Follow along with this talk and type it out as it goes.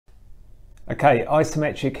Okay,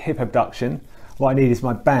 isometric hip abduction. What I need is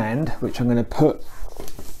my band, which I'm going to put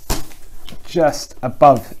just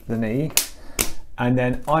above the knee, and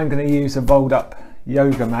then I'm going to use a rolled up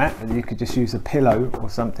yoga mat, and you could just use a pillow or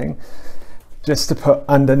something just to put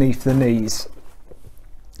underneath the knees.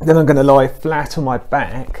 Then I'm going to lie flat on my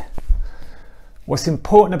back. What's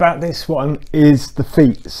important about this one is the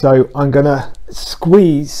feet, so I'm going to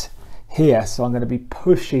squeeze here, so I'm going to be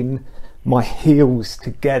pushing my heels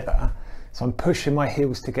together. So I'm pushing my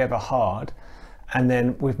heels together hard, and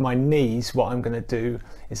then with my knees what I'm going to do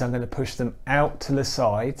is I'm going to push them out to the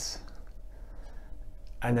sides,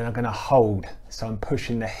 and then I'm going to hold. So I'm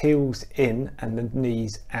pushing the heels in and the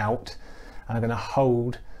knees out, and I'm going to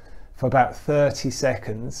hold for about 30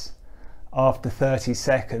 seconds. After 30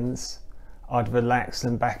 seconds I'd relax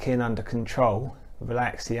them back in under control,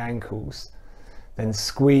 relax the ankles, then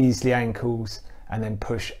squeeze the ankles, and then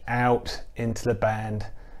push out into the band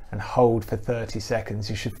and hold for 30 seconds.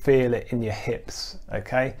 You should feel it in your hips,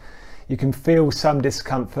 okay? You can feel some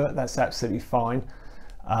discomfort, that's absolutely fine.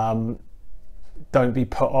 Don't be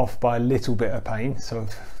put off by a little bit of pain, so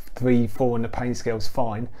 3, 4 on the pain scale is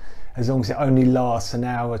fine, as long as it only lasts an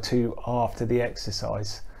hour or two after the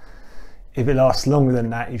exercise. If it lasts longer than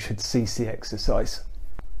that, you should cease the exercise.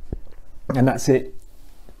 And that's it.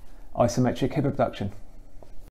 Isometric hip abduction.